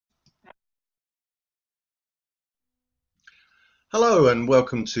Hello and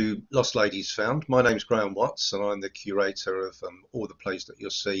welcome to Lost Ladies Found. My name's Graham Watts and I'm the curator of all the plays that you'll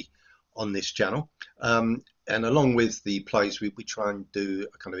see on this channel. And along with the plays, we try and do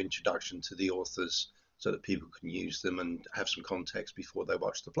a kind of introduction to the authors so that people can use them and have some context before they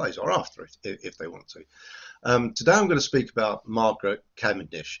watch the plays or after if they want to. Today I'm going to speak about Margaret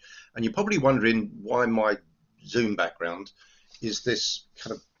Cavendish, and you're probably wondering why my Zoom background is this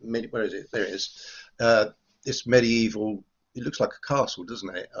kind of, where is it? There it is. This medieval. It looks like a castle,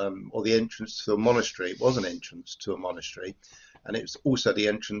 doesn't it? Or the entrance to a monastery. It was an entrance to a monastery, and it was also the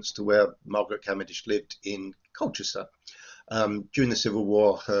entrance to where Margaret Cavendish lived in Colchester. During the Civil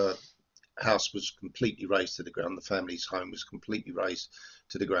War, her house was completely razed to the ground. The family's home was completely razed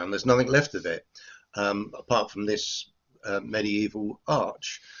to the ground. There's nothing left of it, apart from this medieval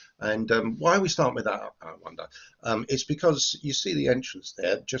arch. And why we start with that, I wonder. It's because you see the entrance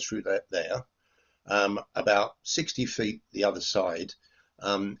there, just through that there. About 60 feet the other side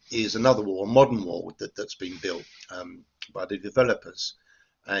is another wall, a modern wall that's been built by the developers.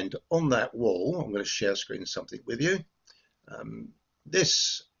 And on that wall, I'm going to share screen something with you.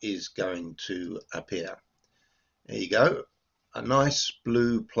 This is going to appear. There you go. A nice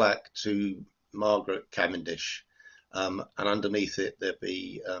blue plaque to Margaret Cavendish. And underneath it, there'll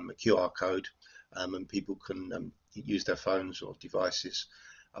be a QR code, and people can use their phones or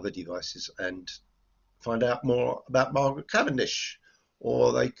other devices, and find out more about Margaret Cavendish.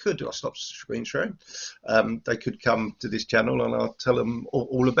 Or they could, I'll stop screen sharing, they could come to this channel and I'll tell them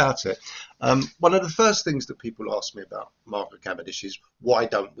all about it. One of the first things that people ask me about Margaret Cavendish is, why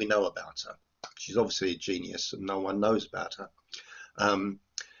don't we know about her? She's obviously a genius and no one knows about her.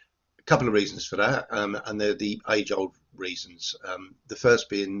 A couple of reasons for that, and they're the age-old reasons. The first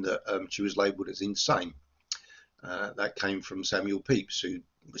being that she was labelled as insane. That came from Samuel Pepys, who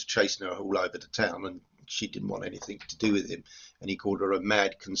was chasing her all over the town, and she didn't want anything to do with him, and he called her a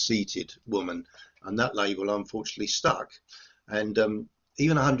mad, conceited woman, and that label unfortunately stuck. And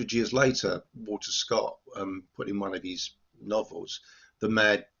even 100 years later, Walter Scott put in one of his novels, The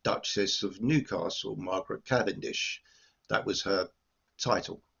Mad Duchess of Newcastle, Margaret Cavendish. That was her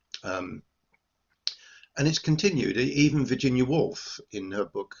title. And it's continued. Even Virginia Woolf, in her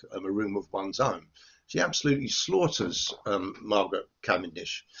book A Room of One's Own, she absolutely slaughters Margaret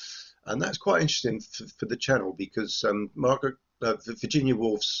Cavendish. And that's quite interesting for the channel, because Virginia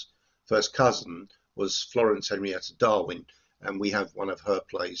Woolf's first cousin was Florence Henrietta Darwin, and we have one of her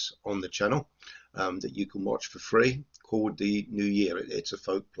plays on the channel that you can watch for free, called The New Year. It's a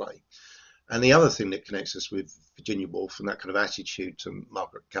folk play. And the other thing that connects us with Virginia Woolf and that kind of attitude to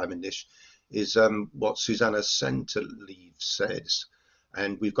Margaret Cavendish is what Susanna Centerleave says.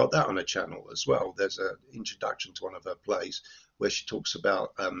 And we've got that on a channel as well. There's an introduction to one of her plays where she talks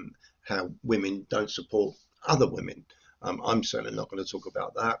about how women don't support other women. I'm certainly not going to talk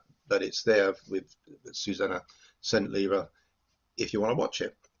about that, but it's there with Susanna Centerleave if you want to watch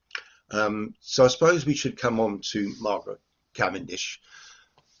it. So I suppose we should come on to Margaret Cavendish.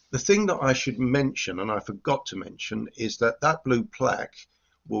 The thing that I should mention, and I forgot to mention, is that blue plaque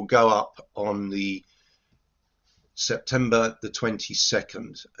will go up on the September the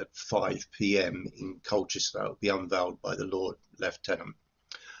 22nd at 5 p.m. in Colchester. It'll be unveiled by the Lord Lieutenant.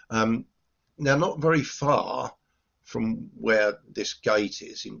 Now, not very far from where this gate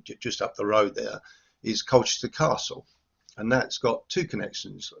is, just up the road there, is Colchester Castle. And that's got two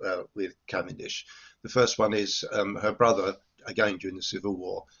connections with Cavendish. The first one is her brother, again during the Civil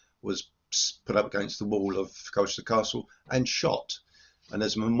War, was put up against the wall of Colchester Castle and shot. And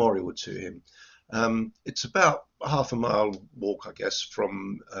there's a memorial to him. It's about half a mile walk, I guess,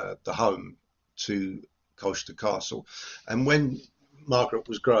 from the home to Colchester Castle. And when Margaret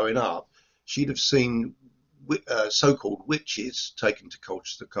was growing up, she'd have seen so-called witches taken to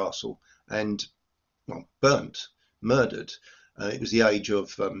Colchester Castle and, well, burnt, murdered. It was the age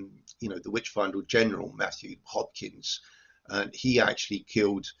of, the Witchfinder General, Matthew Hopkins, and he actually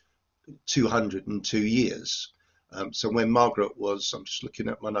killed 202 years. So when Margaret was, I'm just looking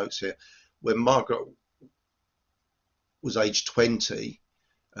at my notes here, when Margaret was age 20,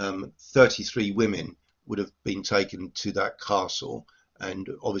 33 women would have been taken to that castle and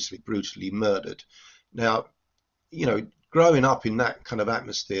obviously brutally murdered. Now, growing up in that kind of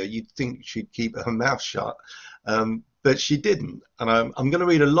atmosphere, you'd think she'd keep her mouth shut, but she didn't. And I'm going to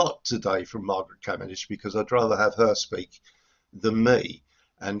read a lot today from Margaret Cavendish because I'd rather have her speak than me.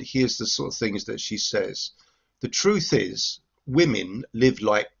 And here's the sort of things that she says. The truth is, women live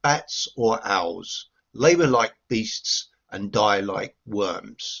like bats or owls, labour like beasts, and die like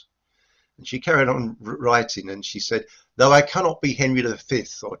worms. And she carried on writing, and she said, though I cannot be Henry V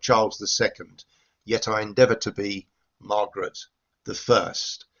or Charles II, yet I endeavour to be Margaret the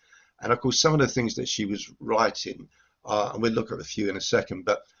first. And of course, some of the things that she was writing, and we'll look at a few in a second,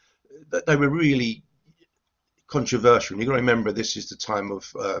 but they were really controversial. And you've got to remember, this is the time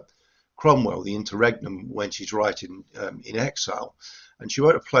of Cromwell, the interregnum, when she's writing in exile. And she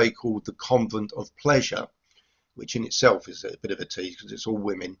wrote a play called The Convent of Pleasure, which in itself is a bit of a tease because it's all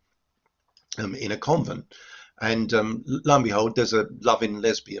women in a convent. And lo and behold, there's a loving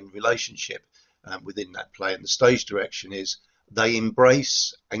lesbian relationship within that play. And the stage direction is they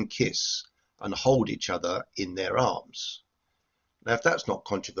embrace and kiss and hold each other in their arms. Now, if that's not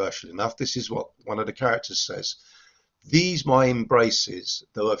controversial enough, this is what one of the characters says. These my embraces,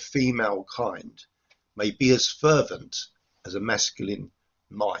 though of female kind, may be as fervent as a masculine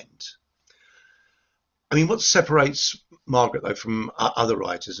mind. I mean, what separates Margaret, though, from other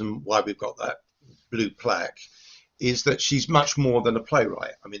writers, and why we've got that blue plaque, is that she's much more than a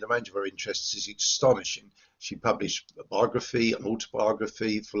playwright. I mean, the range of her interests is astonishing. She published a biography, an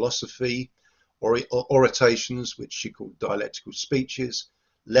autobiography, philosophy, orations, which she called dialectical speeches,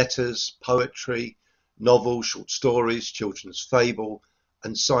 letters, poetry, novels, short stories, children's fable,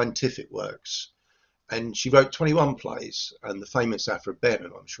 and scientific works. And she wrote 21 plays, and the famous Aphra Behn,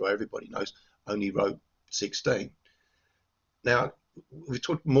 I'm sure everybody knows, only wrote 16. Now, we've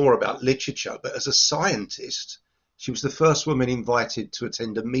talked more about literature, but as a scientist, she was the first woman invited to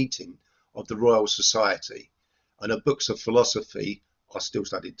attend a meeting of the Royal Society, and her books of philosophy are still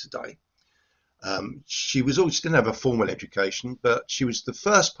studied today. She didn't have a formal education, but she was the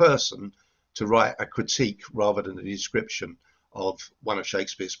first person to write a critique rather than a description of one of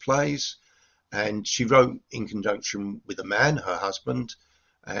Shakespeare's plays. And she wrote in conjunction with a man, her husband.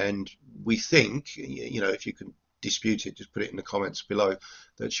 And we think, if you can dispute it, just put it in the comments below,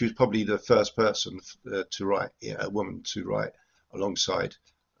 that she was probably the first person a woman to write alongside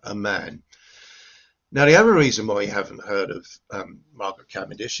a man. Now, the other reason why you haven't heard of Margaret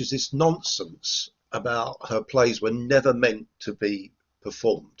Cavendish is this nonsense about her plays were never meant to be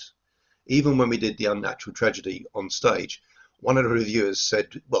performed. Even when we did the Unnatural Tragedy on stage, one of the reviewers said,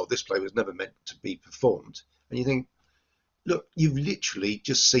 well, this play was never meant to be performed. And you think, look, you've literally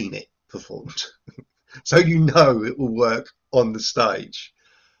just seen it performed. So you know it will work on the stage.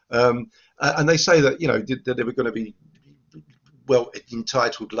 And they say that, that there were going to be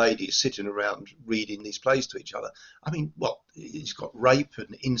entitled ladies sitting around reading these plays to each other. I mean, it's got rape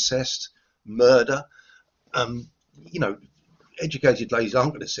and incest, murder. Educated ladies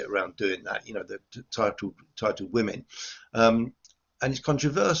aren't going to sit around doing that. The titled women, and it's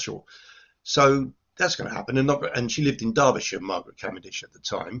controversial. So that's going to happen. And she lived in Derbyshire, Margaret Cavendish, at the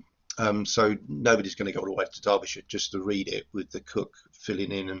time. So nobody's going to go all the way to Derbyshire just to read it with the cook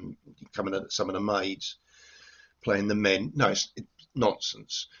filling in and coming at some of the maids playing the men. No, it's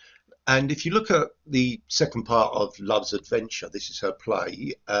nonsense. And if you look at the second part of Love's Adventure, this is her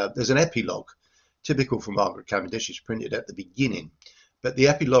play, there's an epilogue, typical for Margaret Cavendish. It's printed at the beginning. But the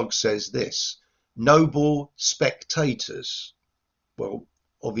epilogue says this: noble spectators. Well,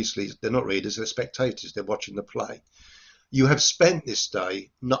 obviously, they're not readers, they're spectators. They're watching the play. You have spent this day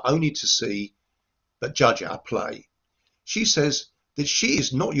not only to see, but judge our play. She says that she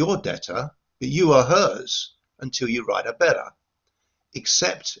is not your debtor, but you are hers, until you write a better,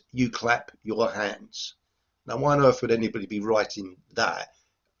 except you clap your hands. Now, why on earth would anybody be writing that,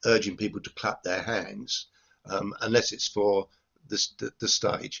 urging people to clap their hands, unless it's for the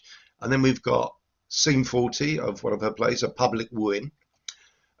stage? And then we've got scene 40 of one of her plays, A Public Wooing.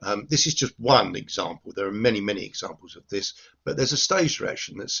 This is just one example. There are many, many examples of this, but there's a stage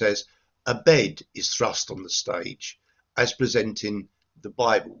direction that says a bed is thrust on the stage as presenting the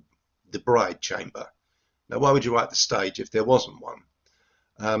Bible, the bride chamber. Now, why would you write the stage if there wasn't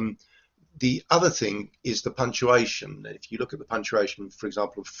one? The other thing is the punctuation. If you look at the punctuation, for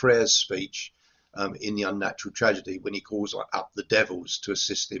example, of Frere's speech in The Unnatural Tragedy, when he calls up the devils to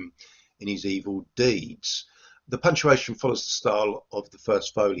assist him in his evil deeds, the punctuation follows the style of the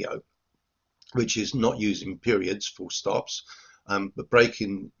first folio, which is not using periods, full stops, but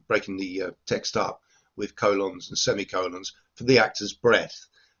breaking the text up with colons and semicolons for the actor's breath.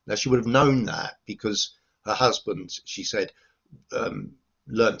 Now, she would have known that because her husband, she said,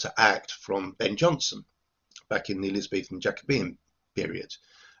 learned to act from Ben Jonson back in the Elizabethan Jacobean period.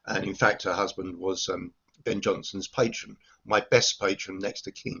 And in fact, her husband was Ben Jonson's patron. My best patron next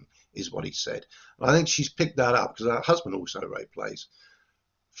to King is what he said. And I think she's picked that up because her husband also wrote plays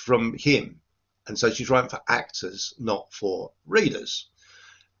from him. And so she's writing for actors, not for readers.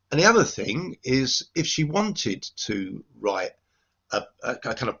 And the other thing is, if she wanted to write a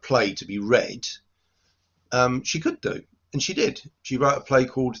kind of play to be read, she could do. And she did. She wrote a play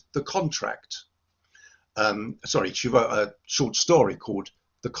called The Contract. Sorry, she wrote a short story called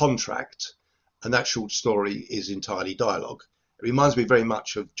The Contract, and that short story is entirely dialogue. It reminds me very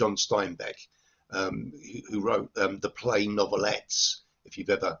much of John Steinbeck, who wrote the play novelettes, if you've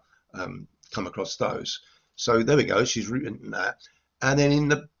ever come across those. So there we go, she's written that. And then in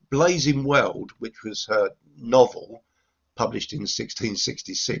The Blazing World, which was her novel, published in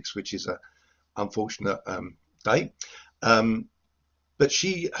 1666, which is a unfortunate date, but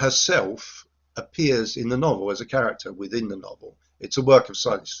she herself appears in the novel as a character within the novel. It's a work of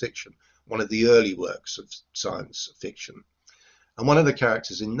science fiction, one of the early works of science fiction. And one of the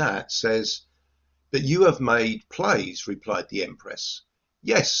characters in that says, "But you have made plays," replied the Empress.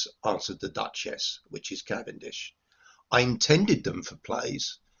 "Yes," answered the Duchess, which is Cavendish. "I intended them for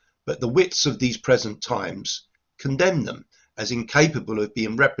plays, but the wits of these present times condemn them as incapable of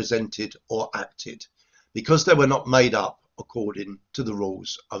being represented or acted, because they were not made up according to the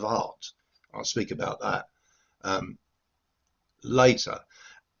rules of art." I'll speak about that later.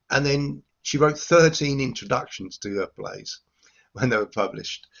 And then she wrote 13 introductions to her plays when they were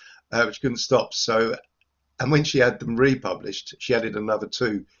published, which couldn't stop. So, and when she had them republished, she added another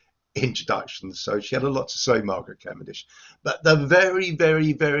 2 introductions. So she had a lot to say, Margaret Cavendish. But the very,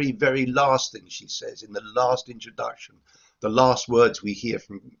 very, very, very last thing she says in the last introduction, the last words we hear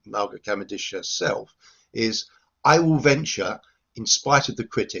from Margaret Cavendish herself is, "I will venture, in spite of the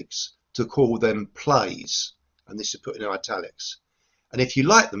critics, to call them plays," and this is put in italics. "And if you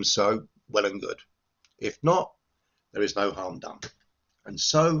like them so, well and good. If not, there is no harm done. And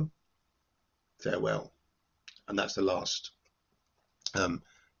so, farewell." And that's the last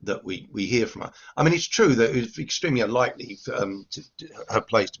that we hear from her. I mean, it's true that it's extremely unlikely her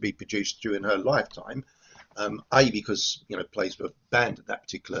plays to be produced during her lifetime. A, because plays were banned at that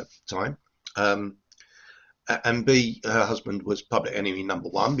particular time. And B, her husband was public enemy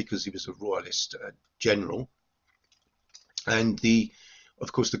 #1 because he was a royalist general, and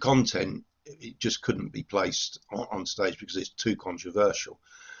of course the content, it just couldn't be placed on stage because it's too controversial,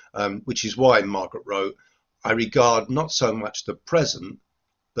 which is why Margaret wrote, "I regard not so much the present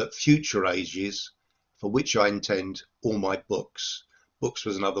but future ages, for which I intend all my books." Books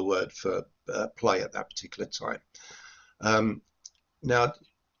was another word for play at that particular time. Now,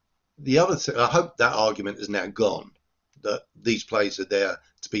 the other thing, I hope that argument is now gone, that these plays are there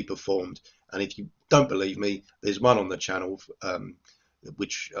to be performed. And if you don't believe me, there's one on the channel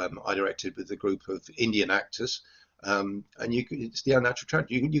which I directed with a group of Indian actors, and it's the Unnatural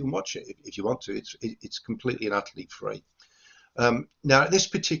Tragedy. You can watch it if you want to. It's completely and utterly free. Now, at this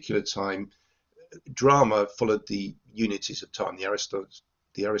particular time, drama followed the unities of time, the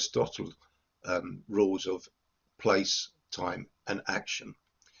Aristotle rules of place, time, and action.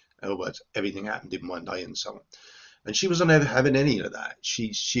 In other words, everything happened in one day and so on. And she wasn't ever having any of that.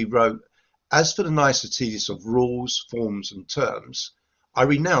 She wrote, "As for the niceties of rules, forms, and terms, I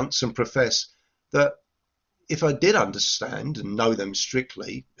renounce and profess that if I did understand and know them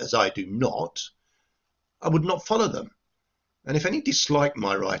strictly, as I do not, I would not follow them. And if any dislike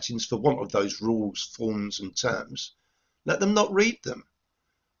my writings for want of those rules, forms, and terms, let them not read them.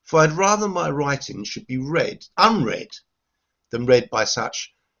 For I'd rather my writings should be unread, than read by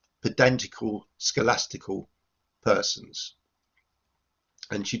such pedantical, scholastical persons."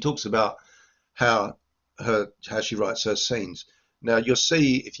 And she talks about how she writes her scenes. Now, you'll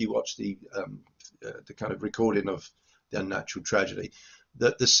see if you watch the kind of recording of the Unnatural Tragedy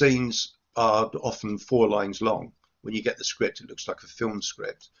that the scenes are often 4 lines long. When you get the script, it looks like a film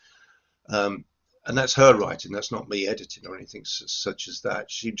script. And that's her writing. That's not me editing or anything such as that.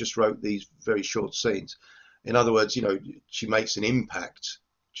 She just wrote these very short scenes. In other words, she makes an impact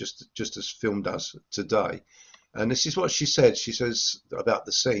just as film does today. And this is what she said. She says about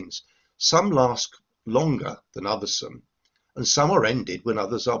the scenes: "Some last longer than others, and some are ended when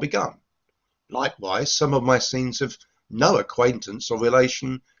others are begun. Likewise, some of my scenes have no acquaintance or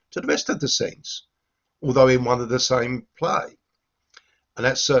relation to the rest of the scenes, although in one of the same play." And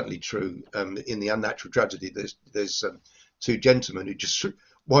that's certainly true. In the Unnatural Tragedy, there's 2 gentlemen who just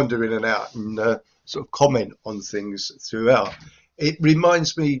wander in and out and sort of comment on things throughout. It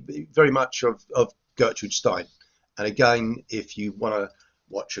reminds me very much of Gertrude Stein. And again, if you want to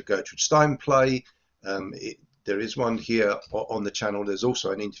watch a Gertrude Stein play, there is one here on the channel. There's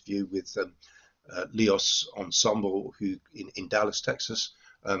also an interview with Leos Ensemble, who in Dallas, Texas,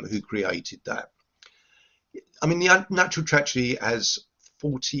 who created that. I mean, the Unnatural Tragedy has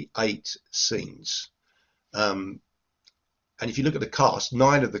 48 scenes. And if you look at the cast,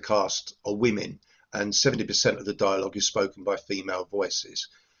 9 of the cast are women, and 70% of the dialogue is spoken by female voices.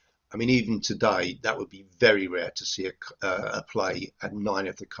 I mean, even today, that would be very rare to see a play and 9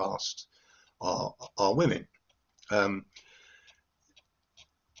 of the cast are women. Um,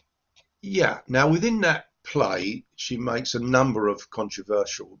 yeah. Now, within that play, she makes a number of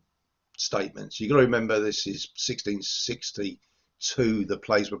controversial statements. You've got to remember this is 1662, the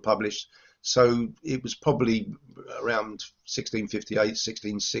plays were published. So it was probably around 1658,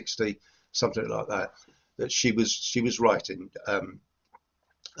 1660, something like that, that she was writing.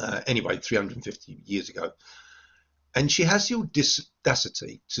 Anyway, 350 years ago. And she has the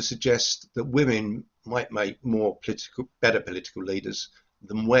audacity to suggest that women might make better political leaders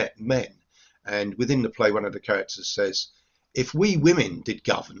than men. And within the play, one of the characters says, if we women did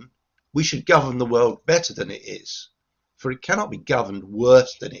govern, we should govern the world better than it is, for it cannot be governed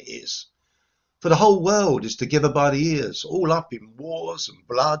worse than it is. For the whole world is together by the ears, all up in wars and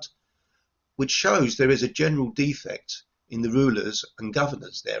blood, which shows there is a general defect in the rulers and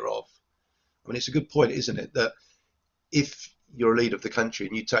governors thereof. I mean, it's a good point, isn't it, that if you're a leader of the country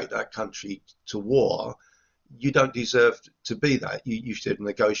and you take that country to war, you don't deserve to be that. You should have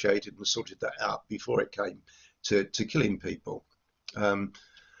negotiated and sorted that out before it came to killing people.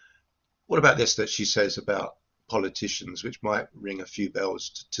 What about this that she says about politicians, which might ring a few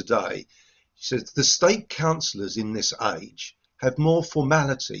bells today? She says, the state councillors in this age have more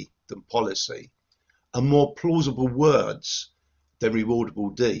formality than policy and more plausible words than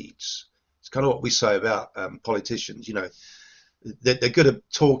rewardable deeds. It's kind of what we say about politicians. You know, they're good at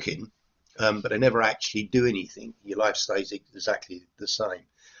talking, but they never actually do anything. Your life stays exactly the same.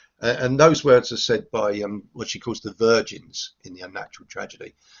 And those words are said by what she calls the virgins in the Unnatural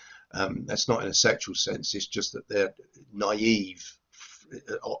Tragedy. That's not in a sexual sense. It's just that they're naive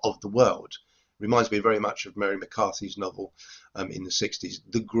of the world. Reminds me very much of Mary McCarthy's novel in the 60s,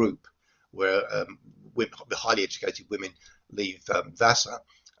 The Group, where the highly educated women leave Vassar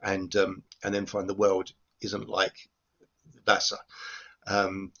and then find the world isn't like Vassar.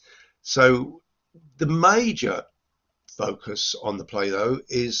 So the major focus on the play, though,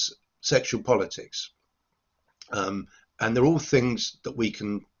 is sexual politics. And they're all things that we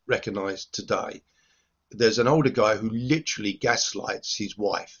can recognize today. There's an older guy who literally gaslights his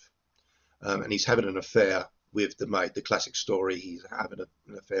wife, and he's having an affair with the maid. The classic story, he's having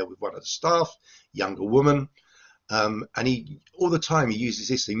an affair with one of the staff, younger woman, and he all the time he uses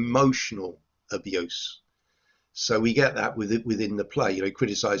this emotional abuse. So we get that within the play, you know,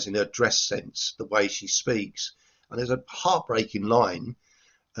 criticizing her dress sense, the way she speaks. And there's a heartbreaking line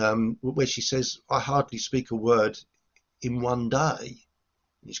where she says, I hardly speak a word in one day.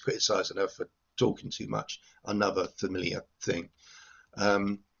 And he's criticizing her for talking too much, another familiar thing.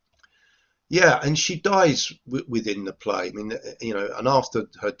 Yeah, and she dies within the play. I mean, you know, and after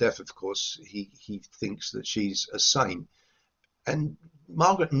her death, of course, he thinks that she's a saint. And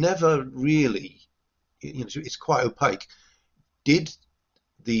Margaret never really, you know, it's quite opaque. Did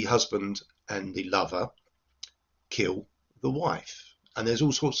the husband and the lover kill the wife? And there's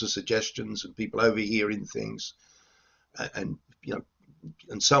all sorts of suggestions and people overhearing things, and you know,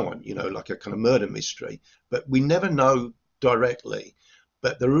 and so on. You know, like a kind of murder mystery. But we never know directly.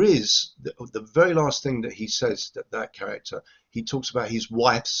 But there is the very last thing that he says, that character, he talks about his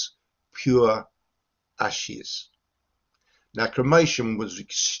wife's pure ashes. Now, cremation was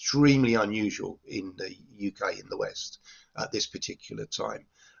extremely unusual in the UK, in the West, at this particular time.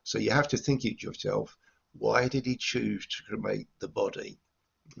 So you have to think to yourself, why did he choose to cremate the body?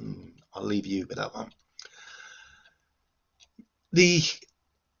 I'll leave you with that one. The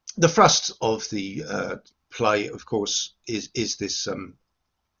thrust of the play, of course, is this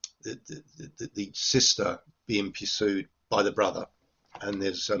the sister being pursued by the brother, and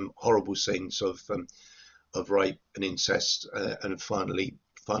there's horrible scenes of rape and incest, and finally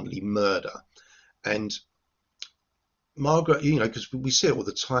murder. And Margaret, you know, because we see it all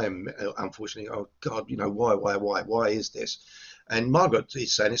the time, unfortunately. Oh God, you know, why is this? And Margaret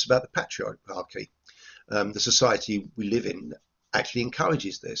is saying it's about the patriarchy. The society we live in actually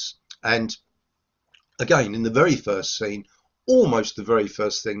encourages this. And again, in the very first scene, almost the very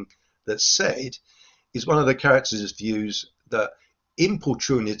first thing that's said is one of the characters' views that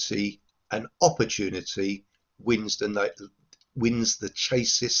importunity and opportunity wins the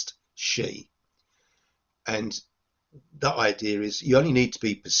chastest she. And that idea is you only need to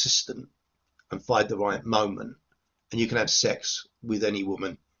be persistent and find the right moment, and you can have sex with any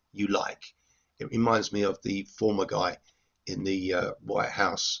woman you like. It reminds me of the former guy in the White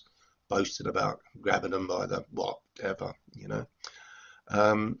House boasted about grabbing them by the whatever, you know.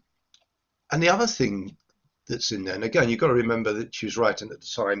 And the other thing that's in there, and again, you've got to remember that she was writing at the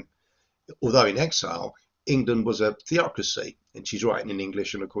time, although in exile, England was a theocracy, and she's writing in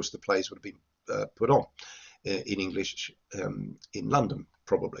English, and of course the plays would have been put on in English in London,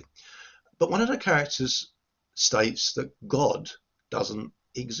 probably. But one of the characters states that God doesn't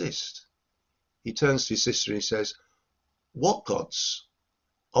exist. He turns to his sister and he says, "What gods?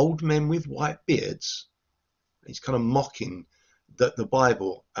 Old men with white beards?" He's kind of mocking the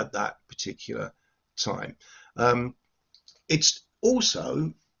Bible at that particular time. It's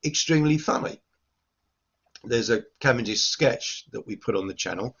also extremely funny. There's a Cavendish sketch that we put on the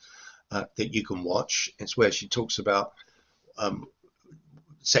channel that you can watch. It's where she talks about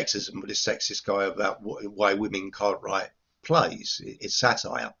sexism with this sexist guy about why women can't write plays. It's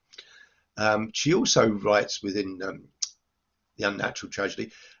satire. She also writes within the Unnatural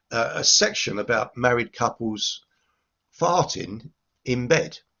Tragedy a section about married couples farting in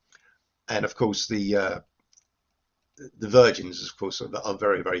bed, and of course the virgins, of course, are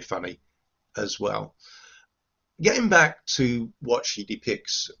very, very funny as well. Getting back to what she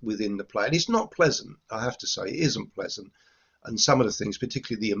depicts within the play, and it's not pleasant, I have to say, it isn't pleasant. And some of the things,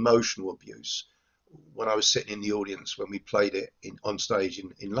 particularly the emotional abuse, when I was sitting in the audience when we played it on stage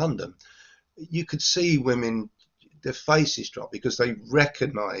in London, you could see women, their faces drop because they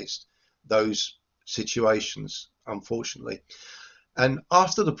recognised those situations, unfortunately. And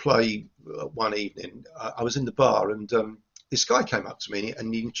after the play one evening, I was in the bar, and this guy came up to me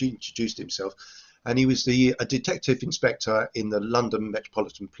and he introduced himself. And he was a detective inspector in the London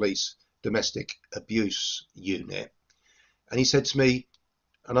Metropolitan Police Domestic Abuse Unit. And he said to me,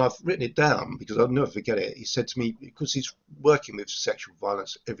 and I've written it down because I'll never forget it. He said to me, because he's working with sexual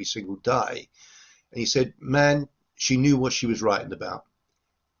violence every single day, and he said, "Man, she knew what she was writing about.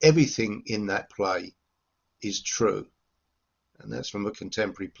 Everything in that play is true." And that's from a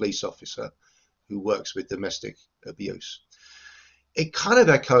contemporary police officer who works with domestic abuse. It kind of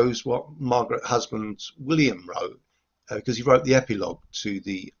echoes what Margaret's husband William wrote, because he wrote the epilogue to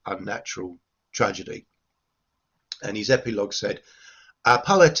the Unnatural Tragedy. And his epilogue said, "Our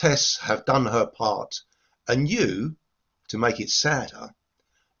poetess have done her part, and you, to make it sadder,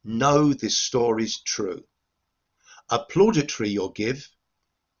 know this story's true. A plauditory you'll give,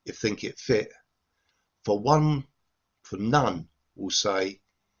 if think it fit, for none will say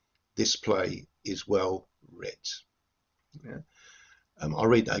this play is well writ." Yeah. I'll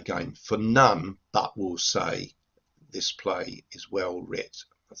read that again. "For none but will say this play is well writ."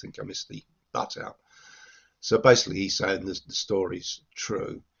 I think I missed the "but" out. So basically he's saying the story's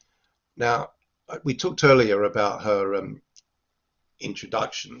true. Now, we talked earlier about her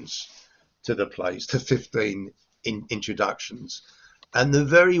introductions to the plays, the 15 introductions. And the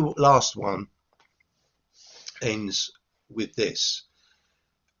very last one ends with this: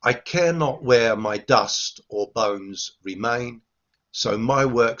 "I care not where my dust or bones remain, so my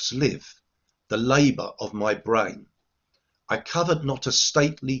works live, the labour of my brain. I covered not a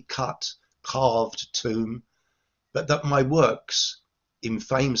stately cut, carved tomb, but that my works in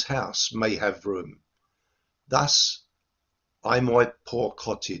Fame's house may have room. Thus I my poor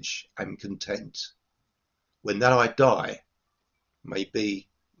cottage am content, when that I die may be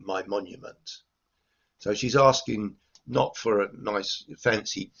my monument." So she's asking not for a nice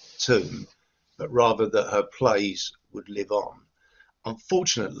fancy tomb, but rather that her plays would live on.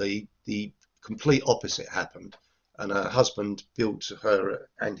 Unfortunately, the complete opposite happened, and her husband built her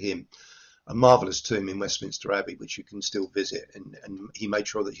and him a marvellous tomb in Westminster Abbey, which you can still visit, and he made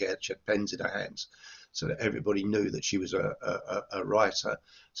sure that she had pens in her hands so that everybody knew that she was a writer.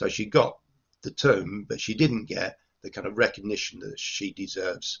 So she got the tomb, but she didn't get the kind of recognition that she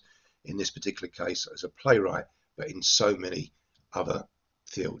deserves in this particular case as a playwright, but in so many other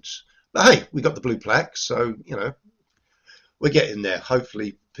fields. But hey, we got the blue plaque, so we're getting there.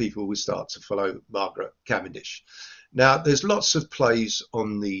 Hopefully people will start to follow Margaret Cavendish. Now, there's lots of plays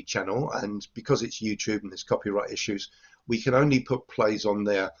on the channel, and because it's YouTube and there's copyright issues, we can only put plays on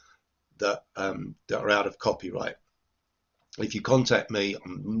there that are out of copyright. If you contact me,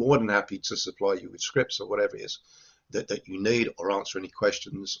 I'm more than happy to supply you with scripts or whatever it is that you need, or answer any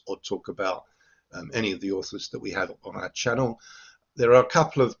questions, or talk about any of the authors that we have on our channel. There are a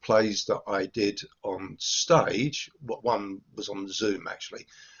couple of plays that I did on stage. One was on Zoom, actually,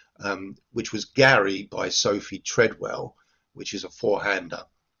 which was Gary by Sophie Treadwell, which is a four-hander.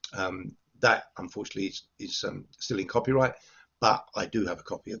 That, unfortunately, is still in copyright, but I do have a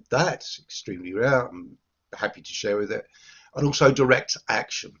copy of that. It's extremely rare. I'm happy to share with it. And also Direct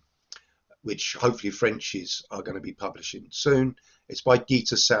Action, which hopefully Frenchies are going to be publishing soon. It's by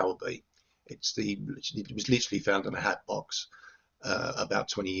Gita Salby. It was literally found in a hat box about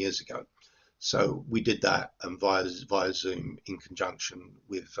 20 years ago. So we did that via Zoom in conjunction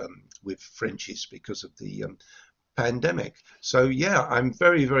with Frenchies because of the pandemic. So yeah, I'm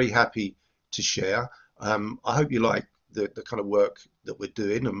very, very happy to share. I hope you like the kind of work that we're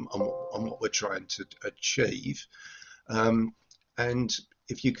doing and what we're trying to achieve. And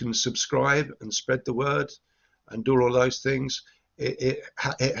if you can subscribe and spread the word and do all those things, it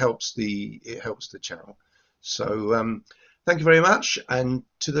helps the channel. So thank you very much, and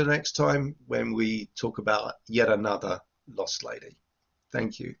to the next time when we talk about yet another lost lady.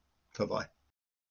 Thank you. Bye bye.